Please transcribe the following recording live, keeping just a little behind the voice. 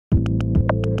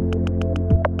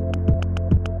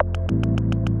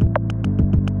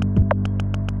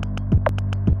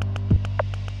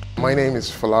My name is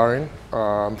Folarin.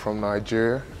 I'm from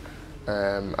Nigeria,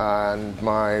 and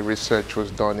my research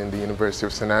was done in the University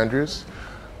of St. Andrews,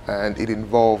 and it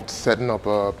involved setting up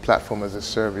a platform as a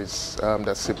service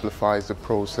that simplifies the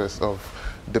process of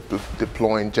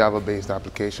deploying Java-based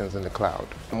applications in the cloud.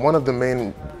 One of the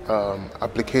main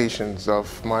applications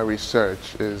of my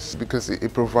research is because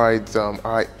it provides an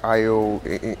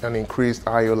increased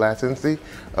I/O latency.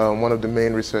 One of the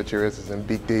main research areas is in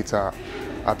big data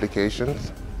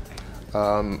applications,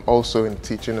 also in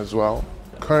teaching as well.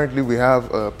 Currently, we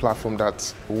have a platform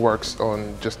that works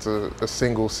on just a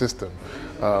single system.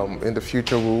 In the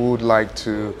future, we would like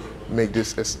to make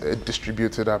this a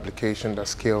distributed application that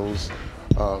scales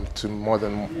to more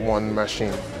than one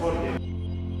machine.